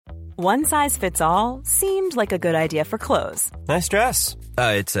One size fits all seemed like a good idea for clothes. Nice dress.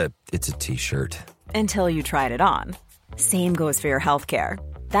 It's a t-shirt. Until you tried it on. Same goes for your healthcare.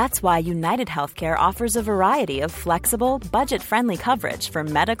 That's why United Healthcare offers a variety of flexible, budget-friendly coverage for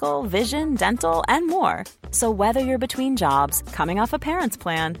medical, vision, dental, and more. So whether you're between jobs, coming off a parent's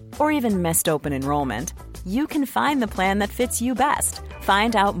plan, or even missed open enrollment, you can find the plan that fits you best.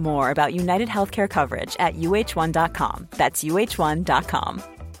 Find out more about United Healthcare coverage at uh1.com. That's uh1.com.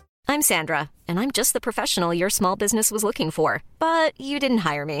 I'm Sandra, and I'm just the professional your small business was looking for. But you didn't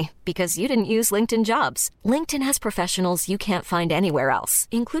hire me because you didn't use LinkedIn Jobs. LinkedIn has professionals you can't find anywhere else,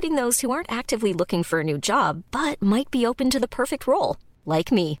 including those who aren't actively looking for a new job, but might be open to the perfect role,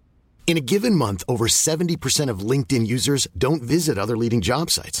 like me. In a given month, over 70% of LinkedIn users don't visit other leading job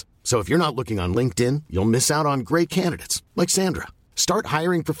sites. So if you're not looking on LinkedIn, you'll miss out on great candidates like Sandra. Start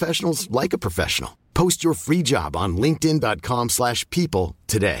hiring professionals like a professional. Post your free job on linkedin.com/people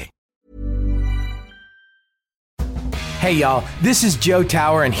today. Hey y'all, this is Joe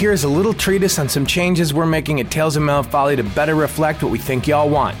Tower, and here's a little treatise on some changes we're making at Tales of Melancholy to better reflect what we think y'all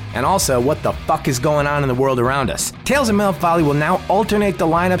want, and also what the fuck is going on in the world around us. Tales of Melancholy will now alternate the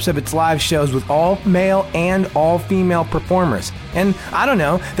lineups of its live shows with all male and all female performers. And I don't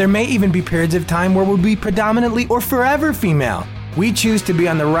know, there may even be periods of time where we'll be predominantly or forever female. We choose to be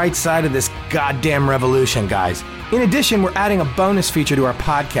on the right side of this goddamn revolution, guys. In addition, we're adding a bonus feature to our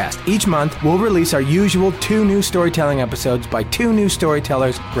podcast. Each month, we'll release our usual 2 new storytelling episodes by 2 new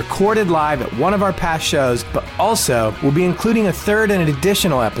storytellers recorded live at one of our past shows, but also we'll be including a third and an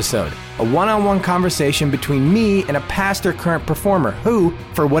additional episode, a one-on-one conversation between me and a past or current performer who,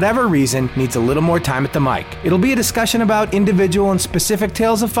 for whatever reason, needs a little more time at the mic. It'll be a discussion about individual and specific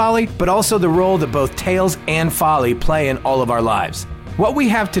tales of folly, but also the role that both tales and folly play in all of our lives. What we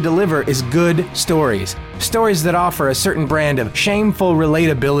have to deliver is good stories. Stories that offer a certain brand of shameful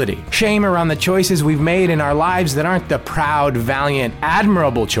relatability. Shame around the choices we've made in our lives that aren't the proud, valiant,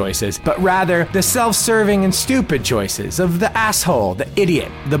 admirable choices, but rather the self-serving and stupid choices of the asshole, the idiot,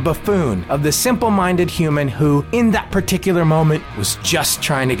 the buffoon, of the simple-minded human who, in that particular moment, was just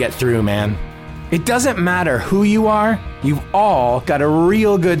trying to get through, man. It doesn't matter who you are, you've all got a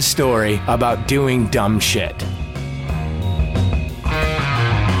real good story about doing dumb shit.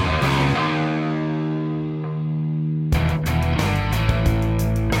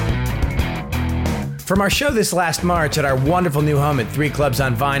 From our show this last March at our wonderful new home at 3 Clubs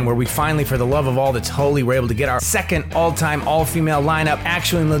on Vine, where we finally, for the love of all that's holy, were able to get our second all-time all-female lineup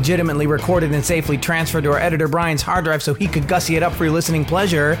actually and legitimately recorded and safely transferred to our editor Brian's hard drive so he could gussy it up for your listening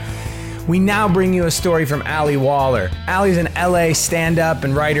pleasure, we now bring you a story from Ali Waller. Ali's an LA stand-up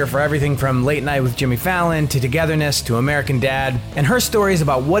and writer for everything from Late Night with Jimmy Fallon to Togetherness to American Dad, and her story is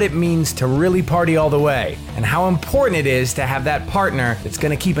about what it means to really party all the way and how important it is to have that partner that's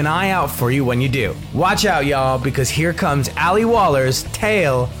gonna keep an eye out for you when you do. Watch out, y'all, because here comes Ali Waller's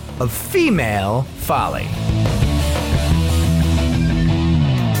tale of female folly.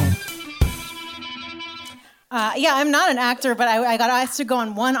 Yeah, I'm not an actor, but I got asked to go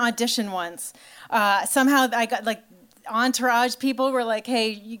on one audition once. Somehow I got like entourage people were like,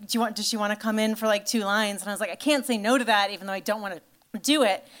 "Hey, does she want to come in for like 2 lines?" And I was like, "I can't say no to that, even though I don't want to do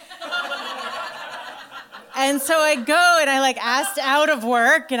it." And so I go and I like asked out of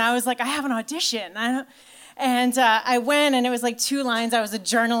work, and I was like, "I have an audition." And I went, and it was like 2 lines. I was a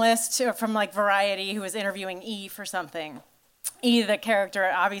journalist from like Variety who was interviewing E for something. E, the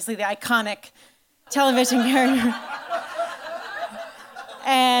character, obviously the iconic television character.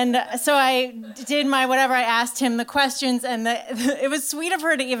 And so I did my whatever, I asked him the questions, and it was sweet of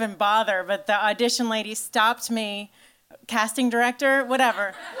her to even bother, but the audition lady stopped me, casting director,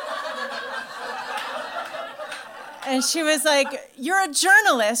 whatever. And she was like, "You're a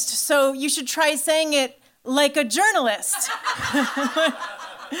journalist, so you should try saying it like a journalist."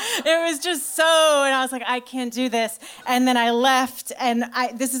 It was just so, and I was like, I can't do this. And then I left, and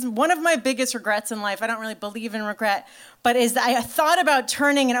this is one of my biggest regrets in life. I don't really believe in regret, but is that I thought about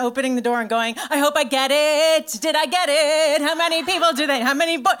turning and opening the door and going, "I hope I get it. Did I get it? How many people do they? How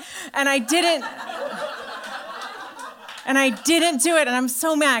many And I didn't. And I didn't do it, and I'm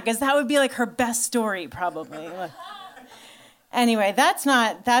so mad, because that would be like her best story, probably. Anyway, that's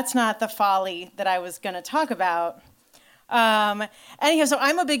not the folly that I was going to talk about. Anyhow, so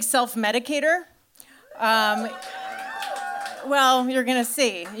I'm a big self-medicator. Well, you're going to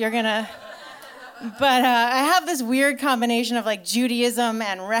see. But I have this weird combination of like Judaism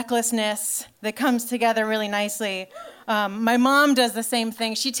and recklessness that comes together really nicely. My mom does the same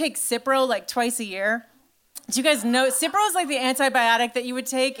thing. She takes Cipro like twice a year. Do you guys know? Cipro is like the antibiotic that you would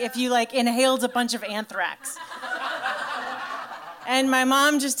take if you like inhaled a bunch of anthrax. And my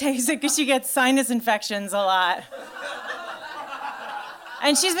mom just takes it because she gets sinus infections a lot.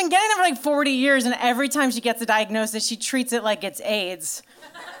 And she's been getting them for like 40 years, and every time she gets a diagnosis, she treats it like it's AIDS.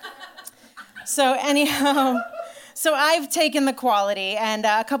 So anyhow, so I've taken the Quality, and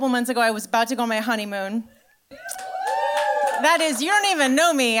a couple months ago, I was about to go on my honeymoon. That is, you don't even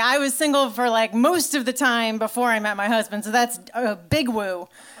know me. I was single for like most of the time before I met my husband, so that's a big woo.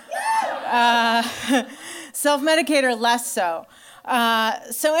 Self-medicator, less so.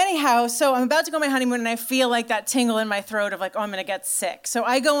 So anyhow, so I'm about to go on my honeymoon and I feel like that tingle in my throat of like, oh, I'm gonna get sick. So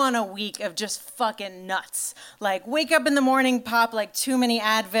I go on a week of just fucking nuts. Like wake up in the morning, pop like too many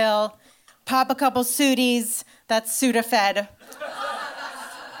Advil, pop a couple Sudis, that's Sudafed.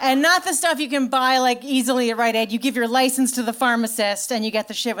 And not the stuff you can buy like easily at Rite Aid. You give your license to the pharmacist and you get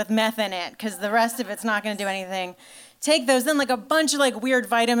the shit with meth in it because the rest of it's not gonna do anything. Take those, then like a bunch of like weird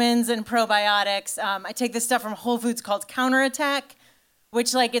vitamins and probiotics. I take this stuff from Whole Foods called Counterattack,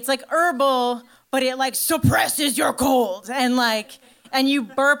 which like, it's like herbal, but it like suppresses your cold. And you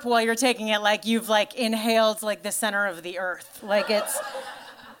burp while you're taking it like you've like inhaled like the center of the earth. Like it's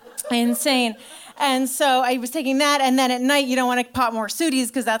insane. And so I was taking that, and then at night you don't want to pop more Sudis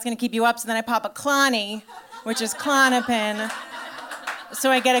because that's gonna keep you up. So then I pop a Klonopin, which is Klonopin. So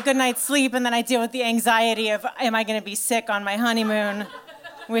I get a good night's sleep, and then I deal with the anxiety of, am I going to be sick on my honeymoon?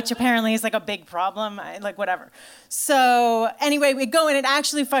 Which apparently is like a big problem, like whatever. So anyway, we go, and it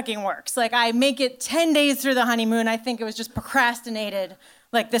actually fucking works. Like I make it 10 days through the honeymoon. I think it was just procrastinated,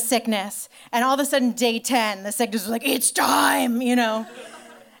 like the sickness. And all of a sudden, day 10, the sickness was like, it's time, you know?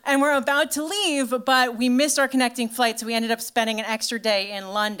 And we're about to leave, but we missed our connecting flight, so we ended up spending an extra day in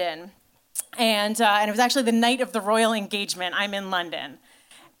London. And it was actually the night of the royal engagement. I'm in London.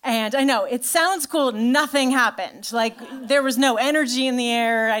 And I know, it sounds cool, nothing happened. Like, there was no energy in the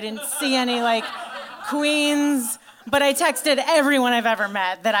air. I didn't see any, like, queens. But I texted everyone I've ever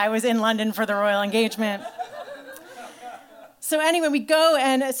met that I was in London for the royal engagement. So anyway, we go,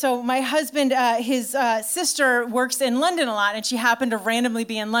 and so my husband, his sister works in London a lot, and she happened to randomly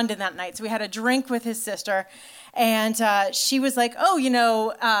be in London that night. So we had a drink with his sister. And she was like, oh, you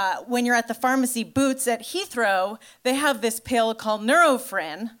know, when you're at the pharmacy Boots at Heathrow, they have this pill called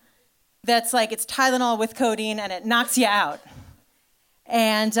Nurofen that's like, it's Tylenol with codeine and it knocks you out.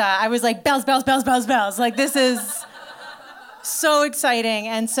 And I was like, bells, bells, bells, bells, bells. Like, this is so exciting.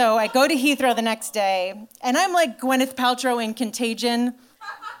 And so I go to Heathrow the next day, and I'm like Gwyneth Paltrow in Contagion.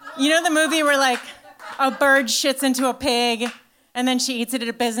 You know the movie where like a bird shits into a pig and then she eats it at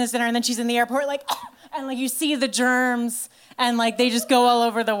a business dinner and then she's in the airport like, and like you see the germs, and like they just go all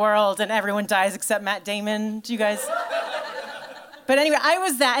over the world, and everyone dies except Matt Damon. Do you guys? But anyway, I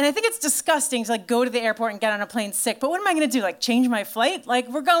was that, and I think it's disgusting to like go to the airport and get on a plane sick. But what am I gonna do? Like change my flight? Like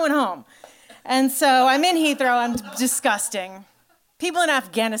we're going home. And so I'm in Heathrow. I'm disgusting. People in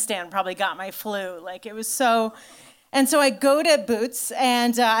Afghanistan probably got my flu. Like it was so. And so I go to Boots,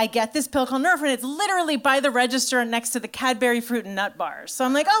 and I get this pill called Nurofen. It's literally by the register next to the Cadbury fruit and nut bars. So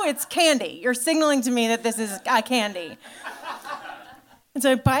I'm like, oh, it's candy. You're signaling to me that this is candy. And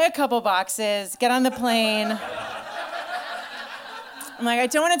so I buy a couple boxes, get on the plane. I'm like, I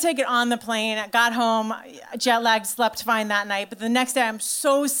don't want to take it on the plane. I got home, jet lagged, slept fine that night. But the next day I'm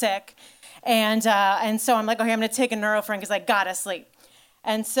so sick. And so I'm like, okay, I'm going to take a Nurofen because I got to sleep.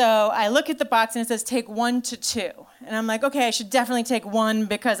 And so I look at the box and it says take 1 to 2. And I'm like, okay, I should definitely take 1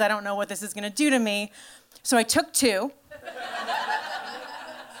 because I don't know what this is gonna do to me. So I took 2.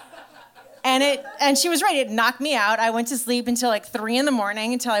 And she was right, it knocked me out. I went to sleep until like 3 a.m.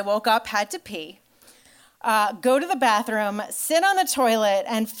 until I woke up, had to pee. Go to the bathroom, sit on the toilet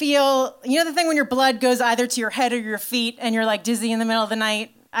and feel, you know the thing when your blood goes either to your head or your feet and you're like dizzy in the middle of the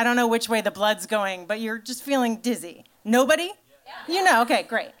night? I don't know which way the blood's going, but you're just feeling dizzy. Nobody? You know, okay,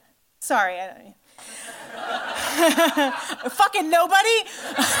 great. Sorry. Fucking nobody?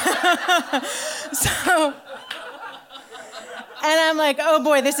 And I'm like, oh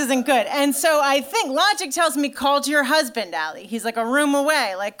boy, this isn't good. And so I think logic tells me call to your husband, Allie. He's like a room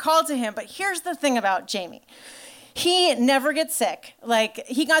away, like call to him. But here's the thing about Jamie. He never gets sick. Like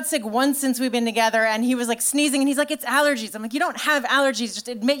he got sick once since we've been together and he was like sneezing and he's like, it's allergies. I'm like, you don't have allergies, just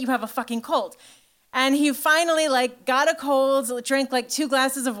admit you have a fucking cold. And he finally like got a cold, drank like 2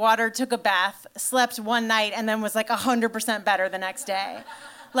 glasses of water, took a bath, slept one night, and then was like 100% better the next day.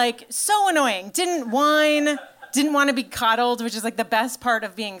 Like so annoying. Didn't whine, didn't want to be coddled, which is like the best part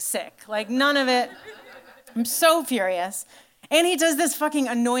of being sick. Like none of it. I'm so furious. And he does this fucking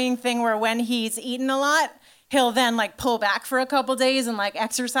annoying thing where when he's eaten a lot, he'll then like pull back for a couple days and like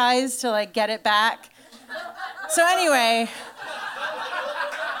exercise to like get it back. So anyway,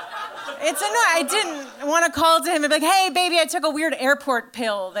 It's annoying. I didn't want to call to him and be like, hey, baby, I took a weird airport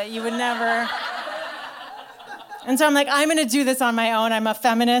pill that you would never. And so I'm like, I'm going to do this on my own. I'm a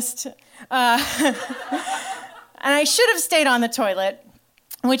feminist. And I should have stayed on the toilet,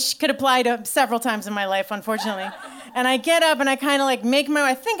 which could apply to several times in my life, unfortunately. And I get up and I kind of like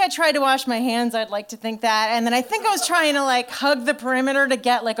I think I tried to wash my hands. I'd like to think that. And then I think I was trying to like hug the perimeter to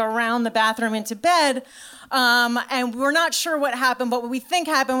get like around the bathroom into bed. And we're not sure what happened, but what we think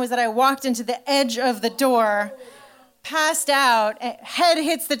happened was that I walked into the edge of the door, passed out, head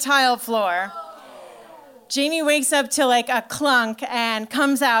hits the tile floor. Jamie wakes up to like a clunk and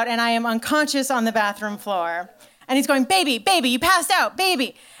comes out, and I am unconscious on the bathroom floor. And he's going, baby, baby, you passed out,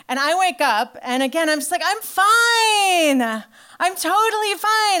 baby. And I wake up, and again, I'm just like, I'm fine. I'm totally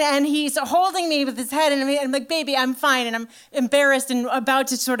fine. And he's holding me with his head, and I'm like, baby, I'm fine. And I'm embarrassed and about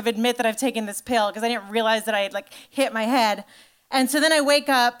to sort of admit that I've taken this pill because I didn't realize that I had like hit my head. And so then I wake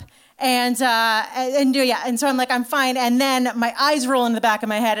up, and so I'm like, I'm fine. And then my eyes roll in the back of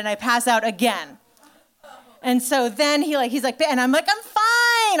my head, and I pass out again. And so then he's like, and I'm like, I'm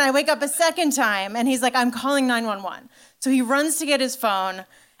fine. I wake up a second time, and he's like, I'm calling 911. So he runs to get his phone.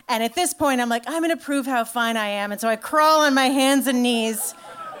 And at this point, I'm like, I'm going to prove how fine I am. And so I crawl on my hands and knees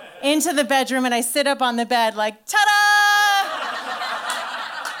into the bedroom, and I sit up on the bed like, ta-da!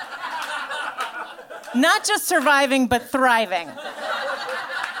 Not just surviving, but thriving.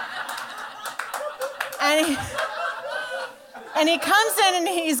 And he comes in, and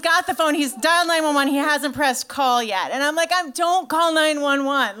he's got the phone. He's dialed 911. He hasn't pressed call yet. And I'm like, don't call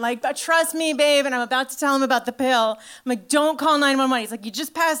 911. Like, trust me, babe. And I'm about to tell him about the pill. I'm like, don't call 911. He's like, you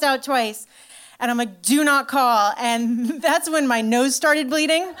just passed out twice. And I'm like, do not call. And that's when my nose started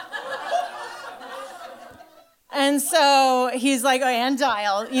bleeding. And so he's like, oh, and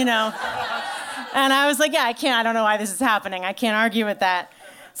dial, And I was like, yeah, I don't know why this is happening. I can't argue with that.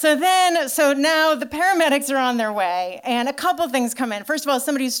 So now the paramedics are on their way, and a couple things come in. First of all, as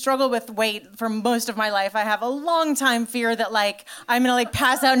somebody who's struggled with weight for most of my life, I have a long time fear that like I'm gonna like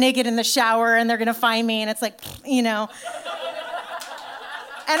pass out naked in the shower and they're gonna find me, and it's like, And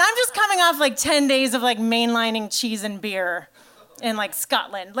I'm just coming off like 10 days of like mainlining cheese and beer in like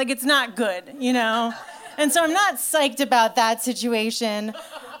Scotland. Like it's not good, And so I'm not psyched about that situation.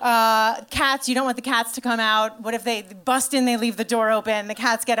 Cats, you don't want the cats to come out. What if they bust in, they leave the door open, the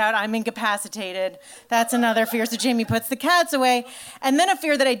cats get out, I'm incapacitated. That's another fear. So Jamie puts the cats away. And then a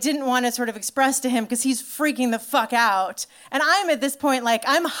fear that I didn't want to sort of express to him because he's freaking the fuck out. And I'm at this point, like,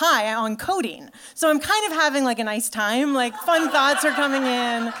 I'm high on codeine. So I'm kind of having like a nice time. Like fun thoughts are coming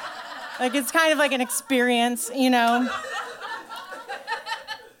in. Like it's kind of like an experience,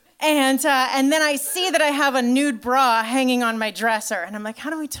 And then I see that I have a nude bra hanging on my dresser. And I'm like, how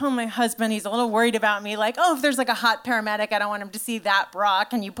do I tell my husband? He's a little worried about me. Like, oh, if there's like a hot paramedic, I don't want him to see that bra.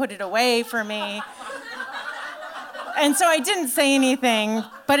 Can you put it away for me? And so I didn't say anything.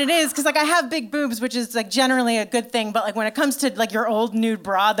 But it is, because like I have big boobs, which is like generally a good thing. But like when it comes to like your old nude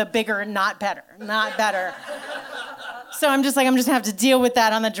bra, the bigger, not better. So I'm just gonna have to deal with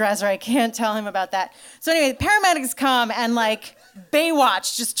that on the dresser. I can't tell him about that. So anyway, the paramedics come and like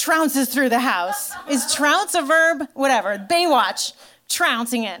Baywatch just trounces through the house. Is trounce a verb? Whatever. Baywatch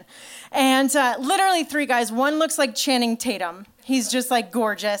trouncing in. And literally 3 guys. One looks like Channing Tatum. He's just like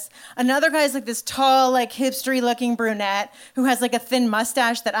gorgeous. Another guy's like this tall, like hipstery looking brunette who has like a thin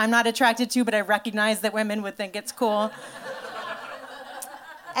mustache that I'm not attracted to, but I recognize that women would think it's cool.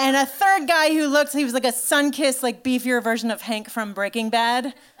 And a third guy he was like a sun-kissed, like beefier version of Hank from Breaking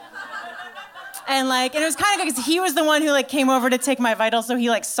Bad. And it was kind of good because he was the one who like came over to take my vitals, so he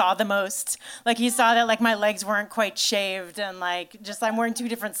like saw the most. Like he saw that like my legs weren't quite shaved and like just I'm wearing 2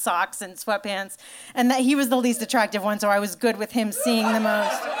 different socks and sweatpants, and that he was the least attractive one, so I was good with him seeing the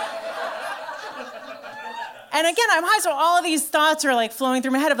most. And again, I'm high, so all of these thoughts are like flowing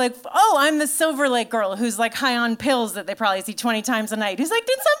through my head of like, oh, I'm the Silver Lake girl who's like high on pills that they probably see 20 times a night. Who's like,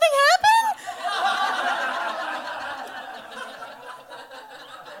 did something happen?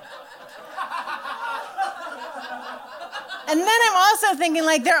 And then I'm also thinking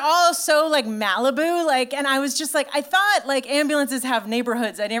like, they're all so like Malibu, like, and I was just like, I thought like ambulances have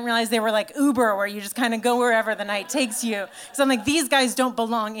neighborhoods. I didn't realize they were like Uber where you just kind of go wherever the night takes you. So I'm like, these guys don't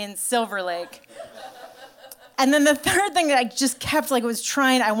belong in Silver Lake. And then the third thing that I just kept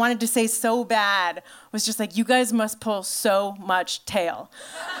I wanted to say so bad was just like, you guys must pull so much tail.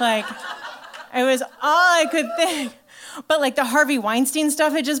 Like, it was all I could think. But like the Harvey Weinstein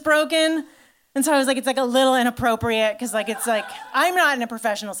stuff had just broken. And so I was like, it's like a little inappropriate because like, it's like, I'm not in a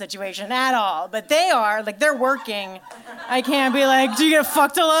professional situation at all, but they are, like they're working. I can't be like, do you get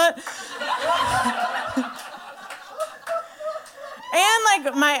fucked a lot? And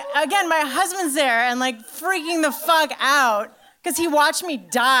like my husband's there and like freaking the fuck out because he watched me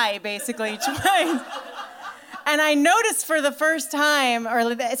die basically twice. And I noticed for the first time,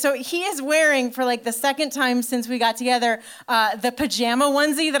 so he is wearing for like the second time since we got together, the pajama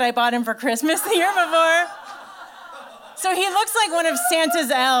onesie that I bought him for Christmas the year before. So he looks like one of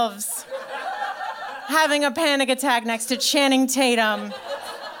Santa's elves having a panic attack next to Channing Tatum,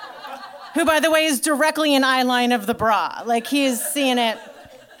 who, by the way, is directly in eye line of the bra. Like, he is seeing it.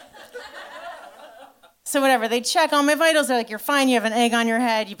 So whatever, they check all my vitals. They're like, you're fine. You have an egg on your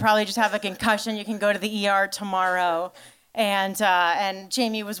head. You probably just have a concussion. You can go to the ER tomorrow. And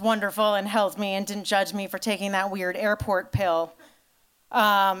Jamie was wonderful and held me and didn't judge me for taking that weird airport pill.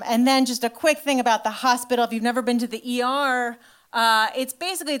 And then just a quick thing about the hospital. If you've never been to the ER,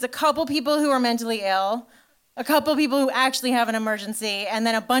 it's a couple people who are mentally ill, a couple people who actually have an emergency, and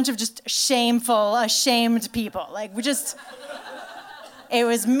then a bunch of just ashamed people. Like, it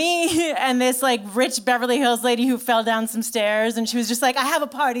was me and this like rich Beverly Hills lady who fell down some stairs, and she was just like, I have a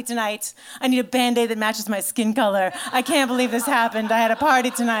party tonight. I need a Band-Aid that matches my skin color. I can't believe this happened. I had a party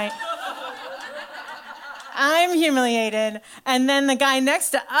tonight. I'm humiliated. And then the guy next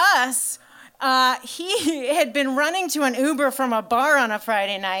to us, he had been running to an Uber from a bar on a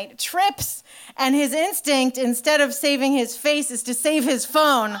Friday night, trips, and his instinct, instead of saving his face, is to save his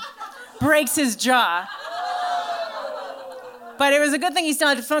phone, breaks his jaw. But it was a good thing he still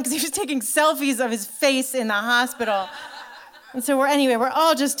had his phone because he was taking selfies of his face in the hospital. And so we're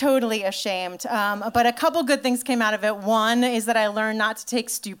all just totally ashamed. But a couple good things came out of it. One is that I learned not to take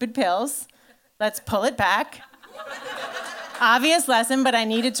stupid pills. Let's pull it back. Obvious lesson, but I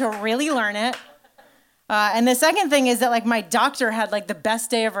needed to really learn it. And the second thing is that like my doctor had like the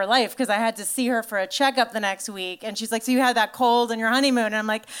best day of her life because I had to see her for a checkup the next week. And she's like, so you had that cold on your honeymoon? And I'm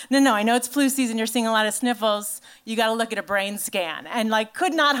like, no, I know it's flu season. You're seeing a lot of sniffles. You got to look at a brain scan. And like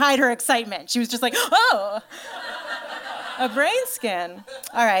could not hide her excitement. She was just like, oh, a brain scan.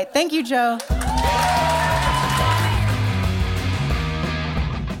 All right. Thank you, Joe.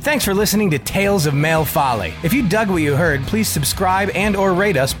 Thanks for listening to Tales of Male Folly. If you dug what you heard, please subscribe and or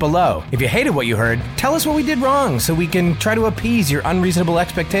rate us below. If you hated what you heard, tell us what we did wrong so we can try to appease your unreasonable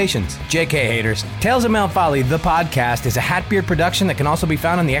expectations. JK haters. Tales of Male Folly, the podcast, is a Hatbeard production that can also be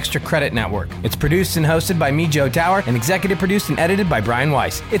found on the Extra Credit Network. It's produced and hosted by me, Joe Tower, and executive produced and edited by Brian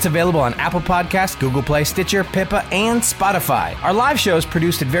Weiss. It's available on Apple Podcasts, Google Play, Stitcher, Pippa, and Spotify. Our live shows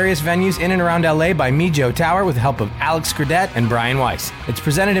produced at various venues in and around LA by me, Joe Tower, with the help of Alex Scredette and Brian Weiss. It's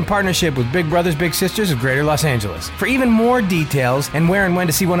presented in partnership with Big Brothers Big Sisters of Greater Los Angeles. For even more details and where and when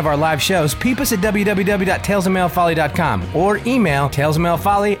to see one of our live shows, peep us at www.talesofmalefolly.com or email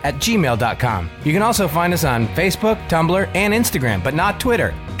talesofmalefolly@gmail.com. You can also find us on Facebook, Tumblr, and Instagram, but not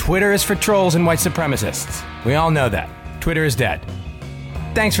Twitter. Twitter is for trolls and white supremacists. We all know that. Twitter is dead.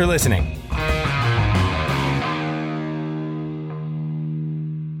 Thanks for listening.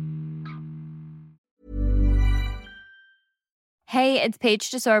 Hey, it's Paige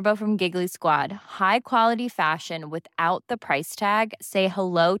DeSorbo from Giggly Squad. High quality fashion without the price tag. Say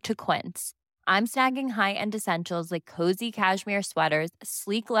hello to Quince. I'm snagging high-end essentials like cozy cashmere sweaters,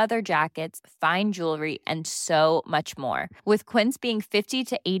 sleek leather jackets, fine jewelry, and so much more. With Quince being 50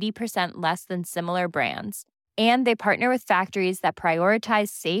 to 80% less than similar brands. And they partner with factories that prioritize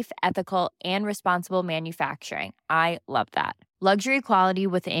safe, ethical, and responsible manufacturing. I love that. Luxury quality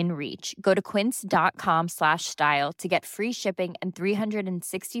within reach. Go to quince.com/style to get free shipping and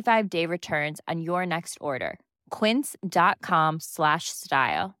 365-day returns on your next order.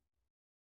 Quince.com/style.